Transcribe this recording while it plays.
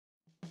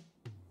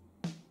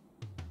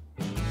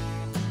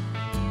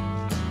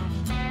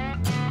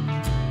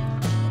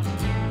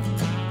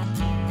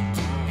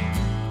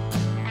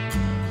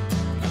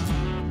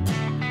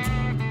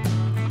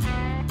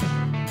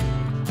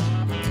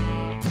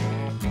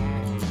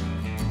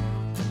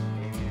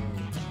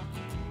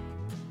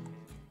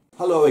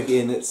Hello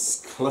again,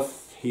 it's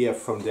Cliff here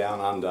from Down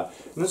Under.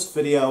 In this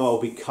video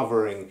I'll be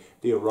covering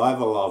the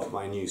arrival of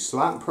my new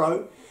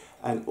SlantPro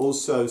and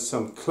also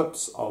some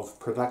clips of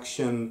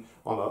production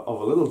of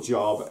a little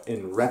job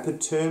in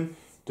RapidTurn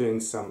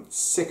doing some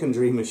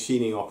secondary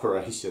machining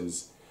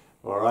operations.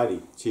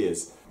 Alrighty,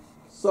 cheers.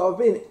 So I've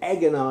been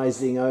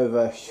agonizing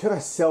over should I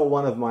sell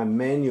one of my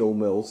manual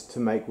mills to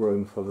make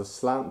room for the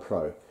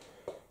SlantPro.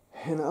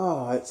 And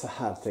it's a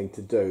hard thing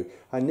to do.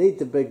 I need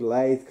the big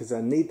lathe because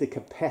I need the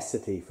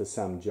capacity for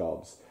some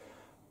jobs.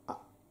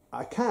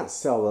 I can't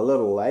sell the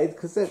little lathe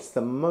because that's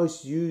the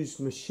most used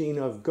machine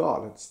I've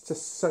got. It's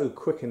just so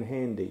quick and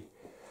handy.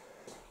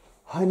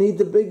 I need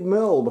the big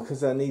mill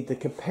because I need the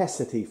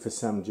capacity for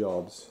some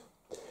jobs.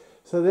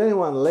 So the only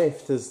one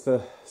left is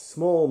the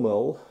small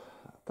mill,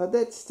 but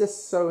that's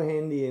just so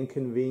handy and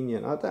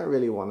convenient. I don't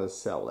really want to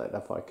sell that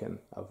if I can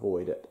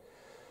avoid it.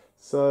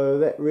 So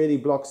that really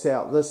blocks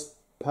out this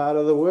part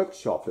of the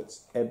workshop.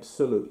 It's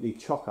absolutely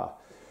chocker,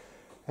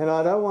 and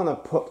I don't want to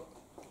put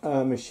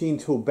a machine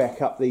tool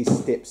back up these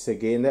steps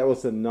again. That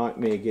was a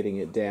nightmare getting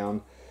it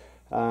down.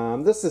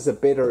 This is a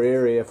better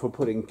area for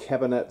putting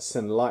cabinets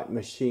and light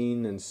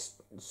machine and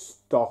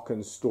stock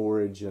and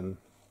storage and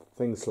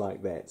things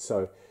like that.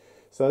 So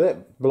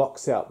that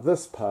blocks out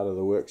this part of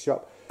the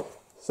workshop.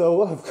 So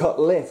what I've got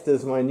left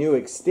is my new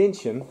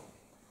extension,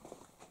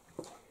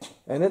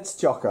 and it's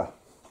chocker.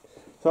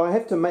 So I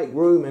have to make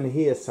room in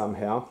here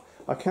somehow.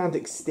 I can't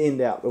extend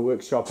out the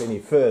workshop any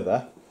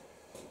further.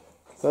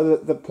 So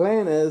the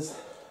plan is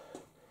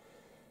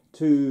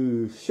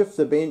to shift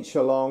the bench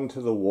along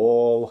to the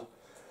wall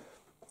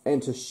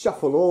and to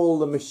shuffle all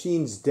the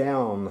machines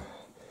down.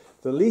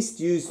 The least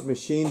used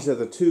machines are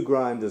the two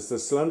grinders, the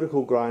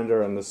cylindrical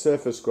grinder and the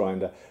surface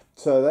grinder.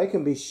 So they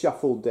can be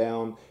shuffled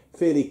down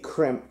fairly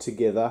cramped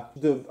together.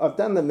 I've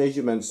done the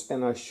measurements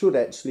and I should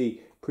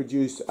actually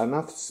produce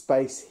enough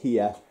space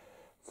here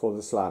for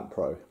the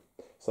SlantPro.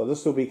 So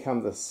this will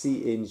become the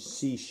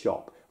CNC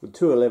shop with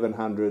two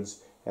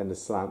 1100s and the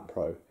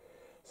SlantPro.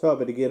 So I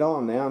better get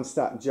on now and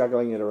start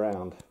juggling it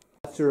around.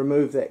 I have to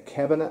remove that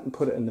cabinet and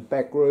put it in the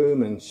back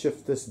room and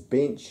shift this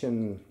bench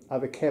and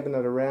other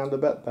cabinet around a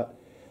bit, but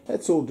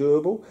that's all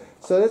doable.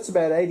 So that's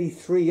about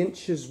 83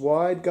 inches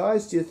wide,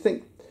 guys. Do you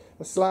think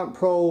a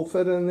SlantPro will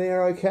fit in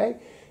there okay?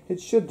 It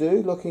should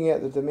do, looking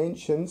at the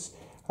dimensions.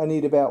 I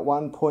need about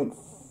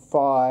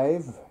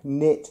 1.5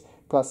 net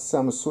plus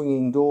some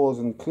swinging doors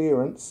and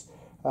clearance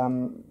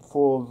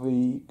for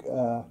the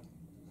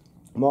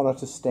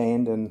monitor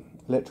stand and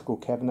electrical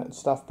cabinet and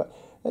stuff, but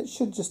that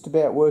should just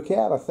about work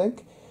out, I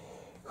think.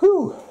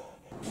 Whew!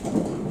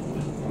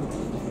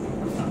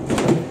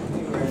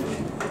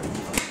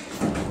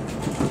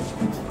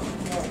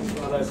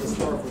 One of those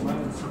historical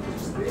moments.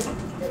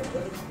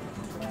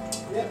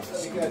 Yep,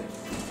 that'll be good.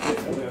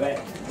 Look at that.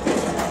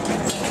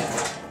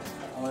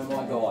 Oh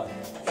my God.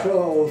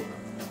 Cool.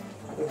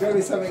 There's got to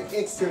be something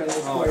extra in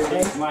this for you,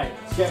 thanks, mate.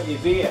 Shout me a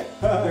beer.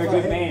 You're a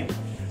good man.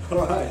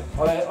 Alright.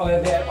 I'll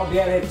be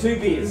able to have 2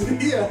 beers.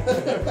 Yeah.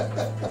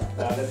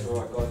 No, that's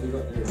alright, guys. We've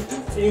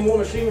got any more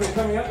machinery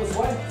coming up this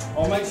way?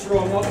 I'll make sure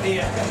I'm not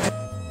there.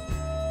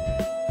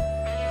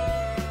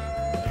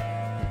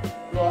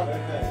 Right.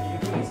 Okay. You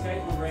can put the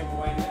skateboard ramp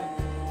away now.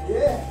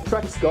 Yeah.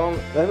 Truck's gone.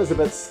 That was a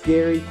bit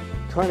scary.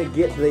 Trying to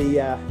get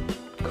the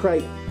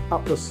crate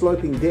up the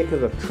sloping deck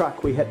of the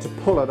truck. We had to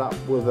pull it up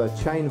with a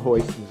chain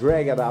hoist and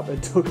drag it up.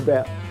 It took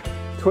about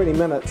 20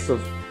 minutes of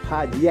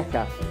hard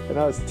yakka, and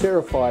I was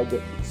terrified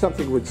that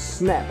something would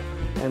snap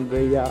and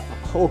the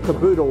whole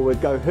caboodle would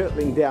go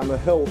hurtling down the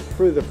hill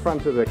through the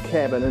front of the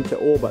cabin into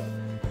orbit.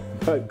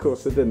 But of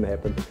course it didn't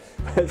happen.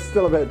 It's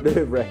still a bit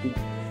nerve-wracking.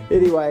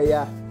 Anyway,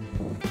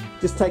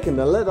 just taking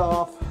the lid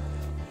off,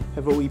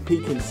 have a wee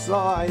peek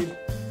inside,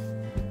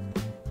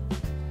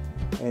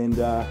 and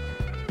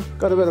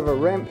got a bit of a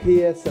ramp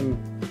here, some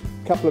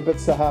couple of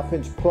bits of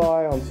 1/2-inch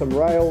ply on some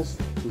rails.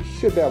 We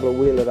should be able to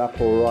wheel it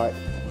up all right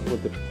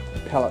with the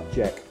pallet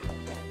jack.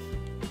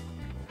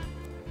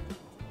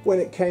 When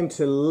it came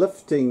to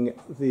lifting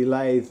the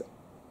lathe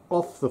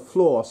off the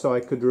floor so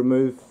I could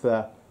remove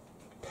the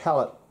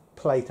pallet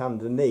plate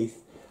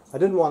underneath, I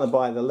didn't want to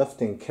buy the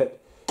lifting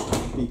kit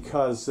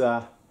because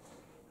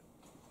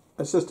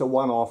it's just a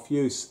one-off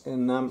use,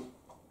 and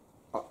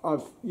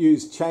I've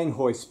used chain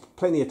hoists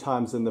plenty of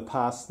times in the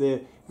past.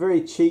 They're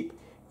very cheap,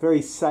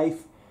 very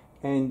safe,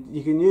 and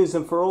you can use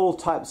them for all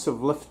types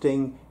of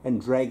lifting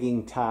and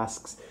dragging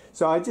tasks.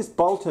 So I just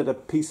bolted a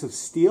piece of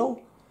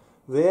steel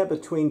there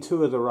between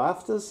two of the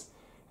rafters,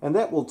 and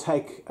that will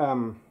take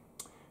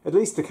at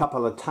least a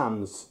couple of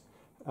tons.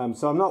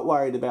 So I'm not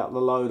worried about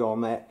the load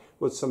on that.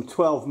 With some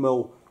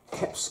 12mm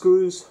cap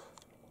screws,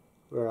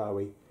 where are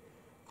we?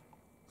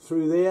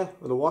 Through there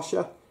with a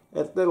washer,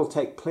 that'll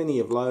take plenty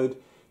of load.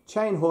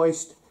 Chain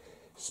hoist,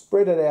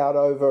 spread it out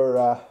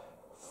over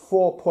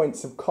 4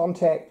 points of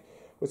contact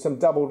with some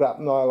doubled up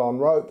nylon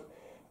rope.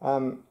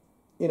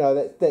 You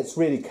know, that's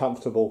really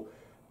comfortable.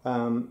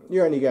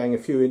 You're only going a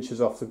few inches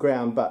off the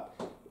ground, but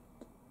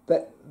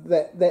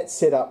that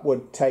setup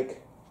would take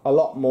a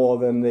lot more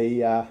than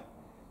the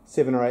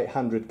 700 or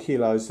 800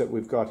 kilos that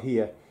we've got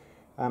here.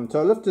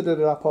 So I lifted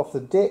it up off the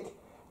deck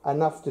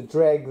enough to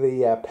drag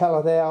the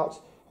pallet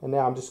out, and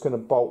now I'm just going to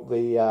bolt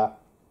the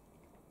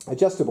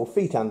adjustable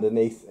feet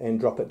underneath and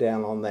drop it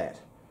down on that.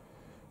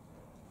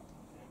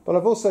 But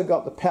I've also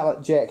got the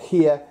pallet jack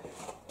here,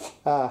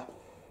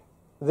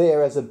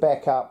 there as a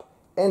backup,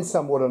 and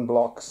some wooden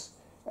blocks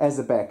as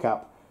a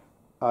backup.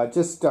 I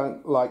just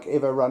don't like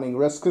ever running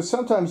risk, because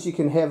sometimes you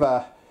can have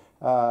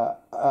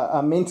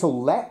a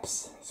mental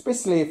lapse,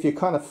 especially if you're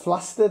kind of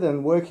flustered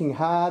and working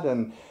hard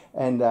and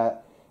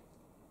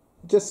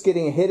just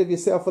getting ahead of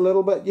yourself a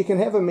little bit. You can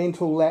have a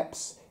mental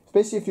lapse,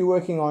 especially if you're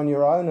working on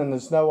your own and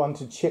there's no one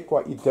to check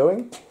what you're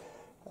doing.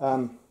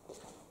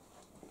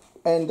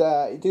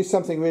 You do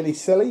something really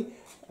silly.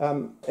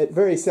 It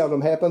very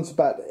seldom happens,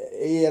 but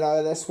you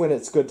know, that's when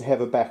it's good to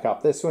have a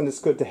backup. That's when it's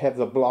good to have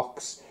the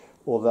blocks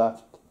or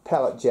the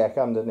pallet jack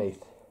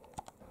underneath.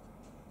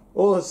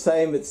 All the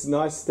same, it's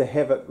nice to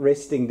have it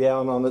resting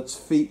down on its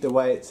feet the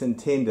way it's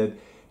intended.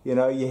 You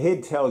know, your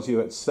head tells you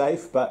it's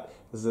safe, but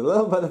there's a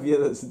little bit of you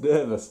that's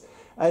nervous.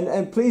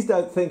 And please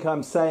don't think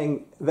I'm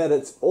saying that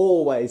it's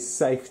always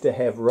safe to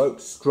have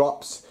rope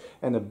strops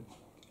and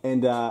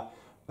a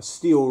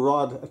steel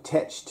rod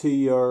attached to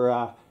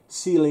your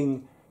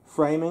ceiling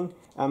framing.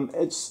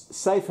 It's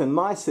safe in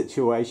my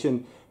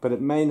situation, but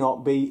it may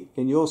not be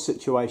in your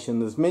situation.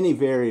 There's many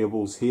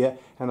variables here,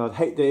 and I'd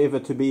hate there ever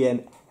to be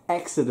an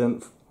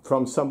accident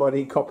from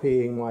somebody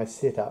copying my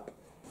setup.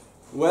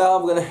 Well,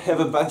 I'm going to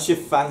have a bunch of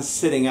fun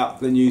setting up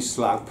the new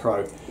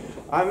SlantPro.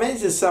 I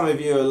imagine some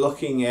of you are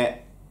looking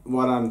at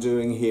what I'm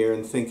doing here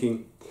and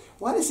thinking,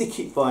 why does he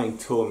keep buying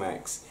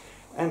Tormachs?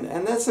 And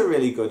that's a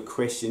really good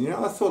question. You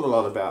know, I thought a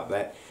lot about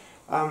that.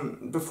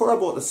 Before I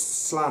bought the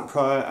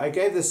SlantPro, I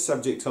gave this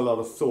subject a lot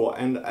of thought,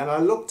 and I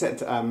looked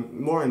at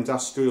more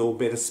industrial,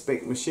 better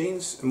spec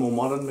machines, more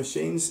modern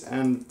machines.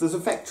 And there's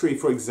a factory,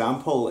 for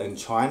example, in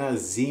China,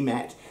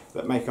 ZMAT,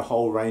 that make a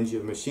whole range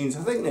of machines.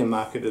 I think they're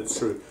marketed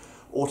through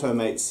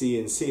Automate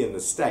CNC in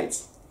the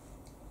States.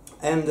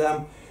 And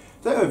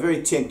they were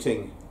very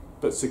tempting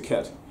bits of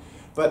kit.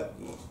 But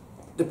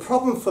the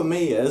problem for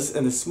me is,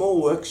 in a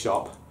small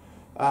workshop,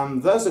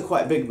 those are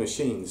quite big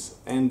machines,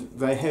 and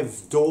they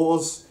have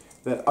doors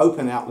that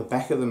open out the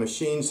back of the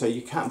machine, so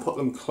you can't put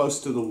them close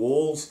to the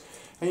walls,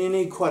 and you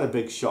need quite a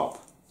big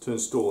shop to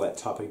install that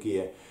type of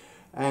gear.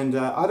 And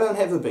I don't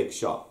have a big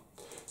shop.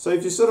 So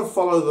if you sort of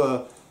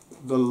follow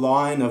the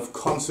line of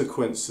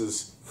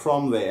consequences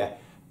from there,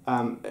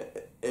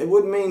 it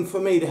would mean for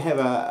me to have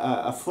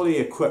a fully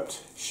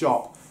equipped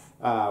shop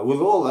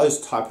with all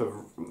those type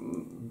of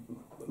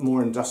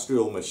more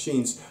industrial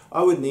machines.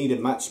 I would need a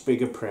much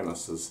bigger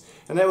premises,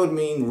 and that would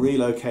mean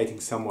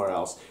relocating somewhere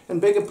else. And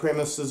bigger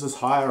premises is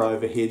higher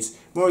overheads,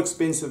 more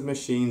expensive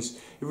machines.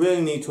 You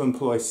really need to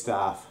employ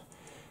staff.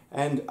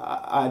 And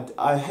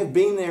I have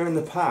been there in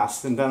the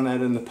past and done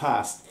that in the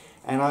past,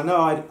 and I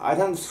know I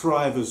don't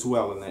thrive as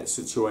well in that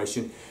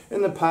situation.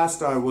 In the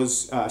past, I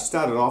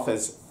started off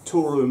as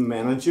toolroom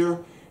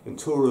manager and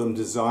toolroom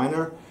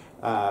designer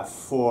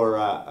for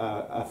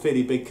a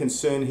fairly big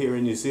concern here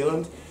in New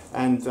Zealand.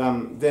 And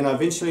then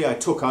eventually I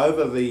took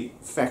over the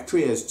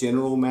factory as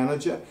general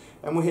manager,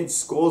 and we had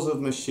scores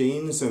of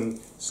machines and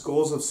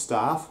scores of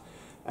staff.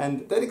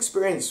 And that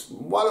experience,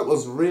 while it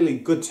was really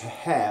good to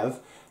have,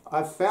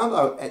 I found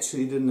I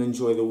actually didn't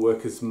enjoy the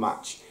work as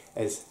much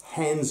as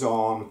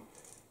hands-on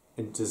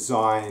in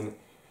design,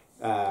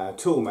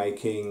 tool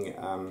making,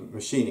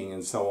 machining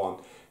and so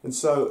on. And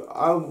so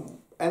I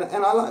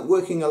like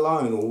working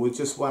alone or with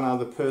just one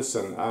other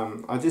person.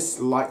 I just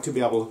like to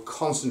be able to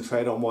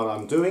concentrate on what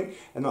I'm doing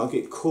and not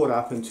get caught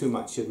up in too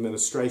much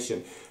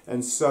administration.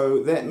 And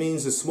so that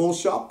means a small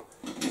shop.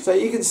 So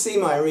you can see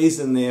my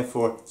reason there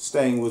for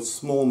staying with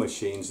small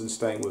machines and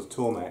staying with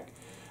Tormach.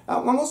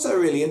 I'm also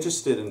really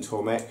interested in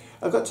Tormach.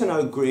 I got to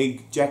know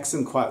Greg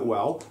Jackson quite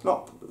well.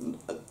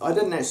 I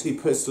didn't actually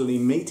personally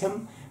meet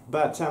him,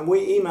 but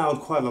we emailed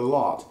quite a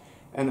lot.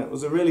 And it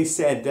was a really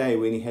sad day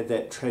when he had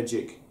that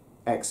tragic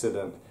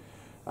accident.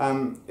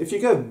 If you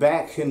go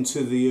back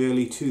into the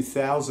early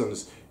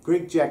 2000s,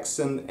 Greg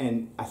Jackson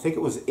and I think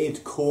it was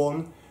Ed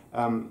Korn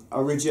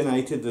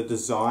originated the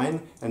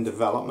design and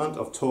development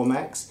of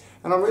Tormachs,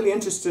 and I'm really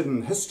interested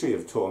in the history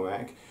of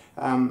Tormach.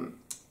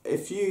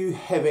 If you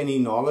have any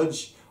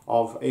knowledge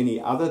of any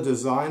other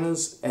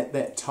designers at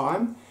that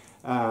time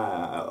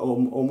or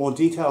more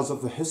details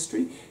of the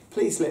history,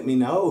 please let me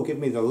know or give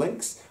me the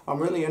links. I'm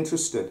really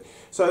interested.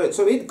 So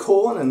Ed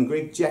Korn and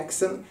Greg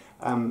Jackson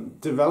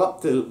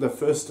developed the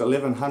first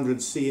 1100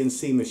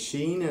 CNC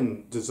machine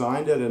and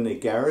designed it in their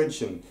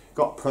garage and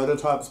got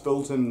prototypes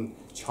built in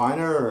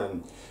China,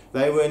 and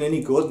they weren't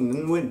any good, and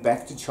then went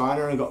back to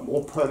China and got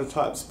more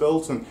prototypes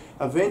built, and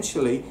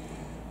eventually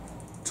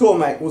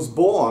Tormach was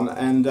born,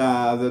 and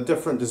the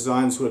different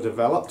designs were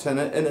developed, and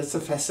it's a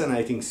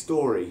fascinating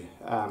story.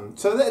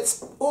 So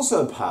that's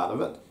also part of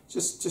it,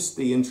 just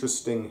the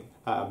interesting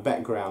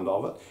background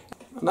of it.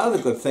 Another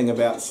good thing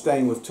about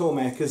staying with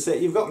Tormach is that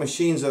you've got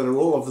machines that are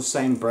all of the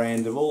same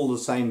brand, of all the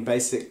same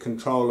basic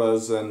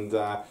controllers and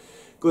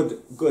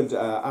good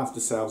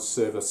after-sales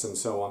service and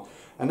so on.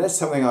 And that's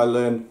something I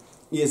learned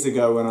years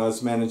ago when I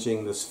was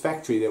managing this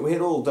factory that we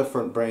had all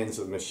different brands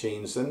of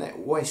machines, and that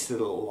wasted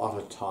a lot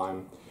of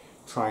time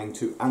trying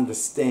to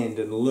understand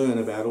and learn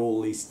about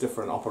all these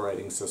different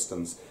operating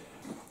systems.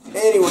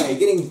 Anyway,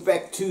 getting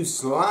back to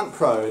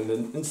SlantPro and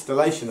the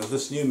installation of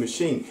this new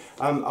machine,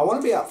 I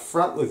want to be up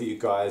front with you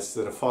guys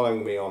that are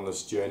following me on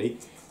this journey.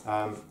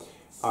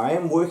 I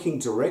am working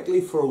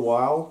directly for a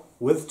while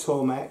with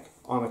Tormach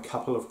on a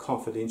couple of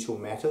confidential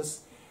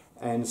matters,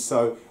 and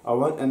so I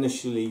won't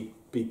initially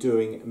be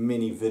doing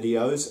many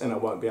videos and I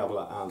won't be able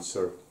to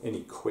answer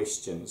any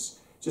questions,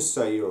 just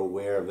so you're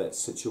aware of that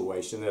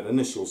situation, that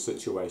initial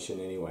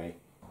situation anyway.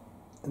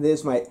 And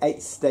there's my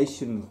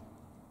 8-station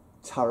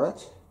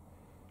turret.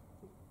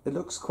 It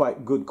looks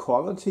quite good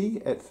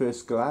quality at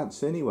first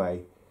glance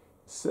anyway.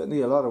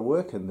 Certainly a lot of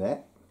work in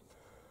that.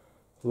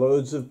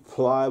 Loads of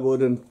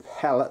plywood and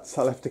pallets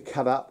I'll have to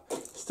cut up.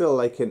 Still,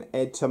 they can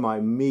add to my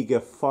meagre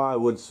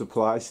firewood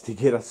supplies to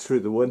get us through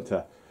the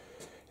winter.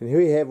 And here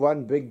we have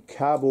one big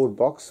cardboard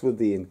box with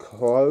the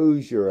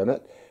enclosure in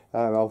it.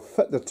 I'll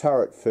fit the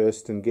turret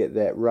first and get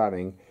that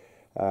running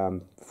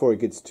before it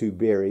gets too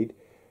buried.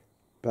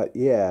 But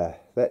yeah,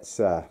 that's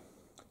a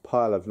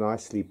pile of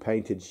nicely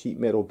painted sheet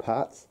metal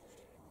parts.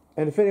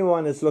 And if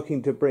anyone is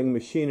looking to bring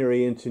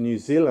machinery into New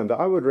Zealand,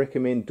 I would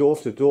recommend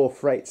door-to-door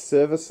freight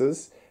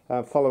services,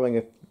 following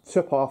a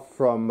tip-off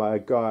from a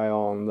guy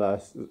on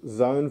the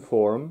Zone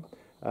forum,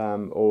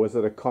 or was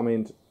it a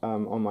comment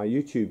on my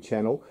YouTube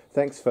channel.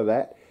 Thanks for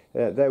that.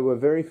 They were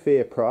very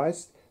fair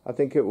priced. I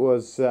think it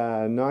was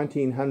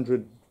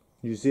 1900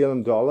 New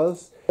Zealand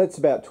dollars. That's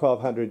about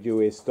 1200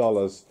 US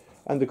dollars.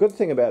 And the good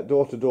thing about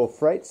door-to-door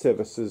freight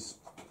services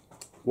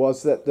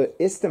was that the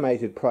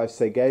estimated price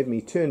they gave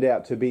me turned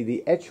out to be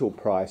the actual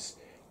price,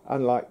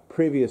 unlike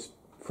previous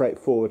freight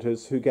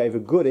forwarders who gave a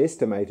good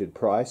estimated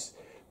price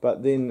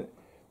but then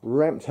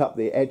ramped up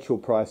the actual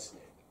price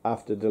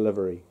after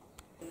delivery.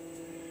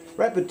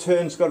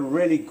 RapidTurn's got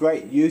really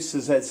great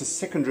uses as a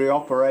secondary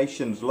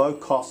operations, low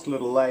cost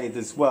little lathe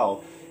as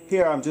well.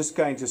 Here I'm just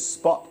going to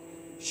spot,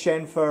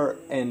 chamfer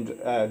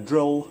and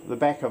drill the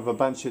back of a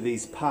bunch of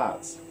these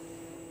parts.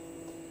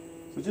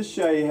 So just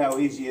show you how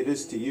easy it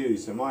is to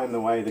use. Am I in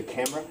the way of the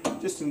camera?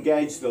 Just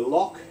engage the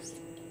lock,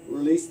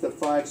 release the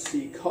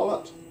 5C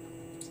collet,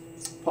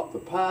 pop the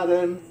part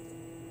in,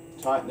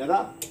 tighten it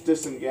up,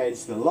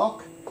 disengage the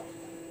lock,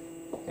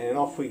 and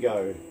off we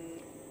go.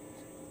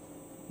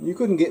 You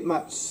couldn't get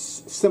much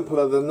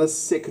simpler than this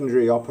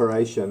secondary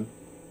operation.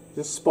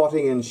 Just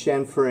spotting and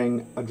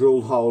chamfering a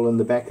drilled hole in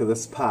the back of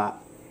this part.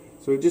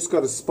 So we've just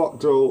got a spot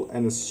drill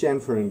and a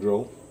chamfering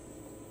drill.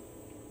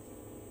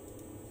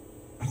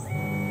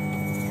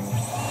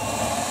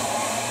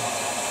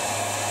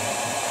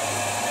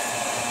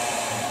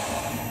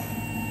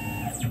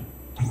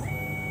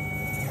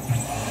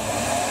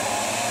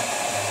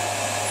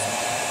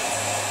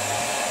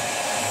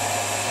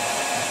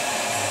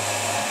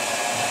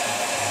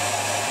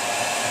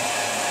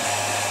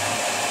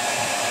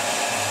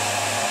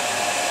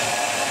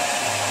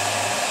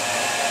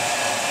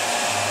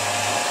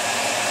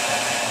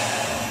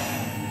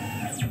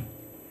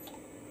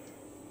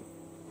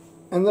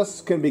 And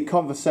this can be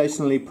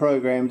conversationally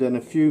programmed in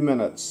a few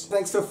minutes.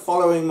 Thanks for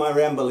following my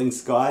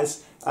ramblings,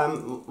 guys.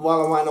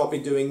 While I might not be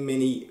doing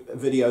many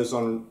videos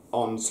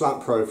on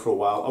SlantPro for a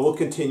while, I will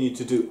continue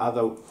to do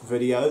other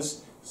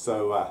videos.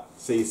 So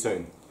see you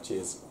soon.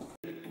 Cheers.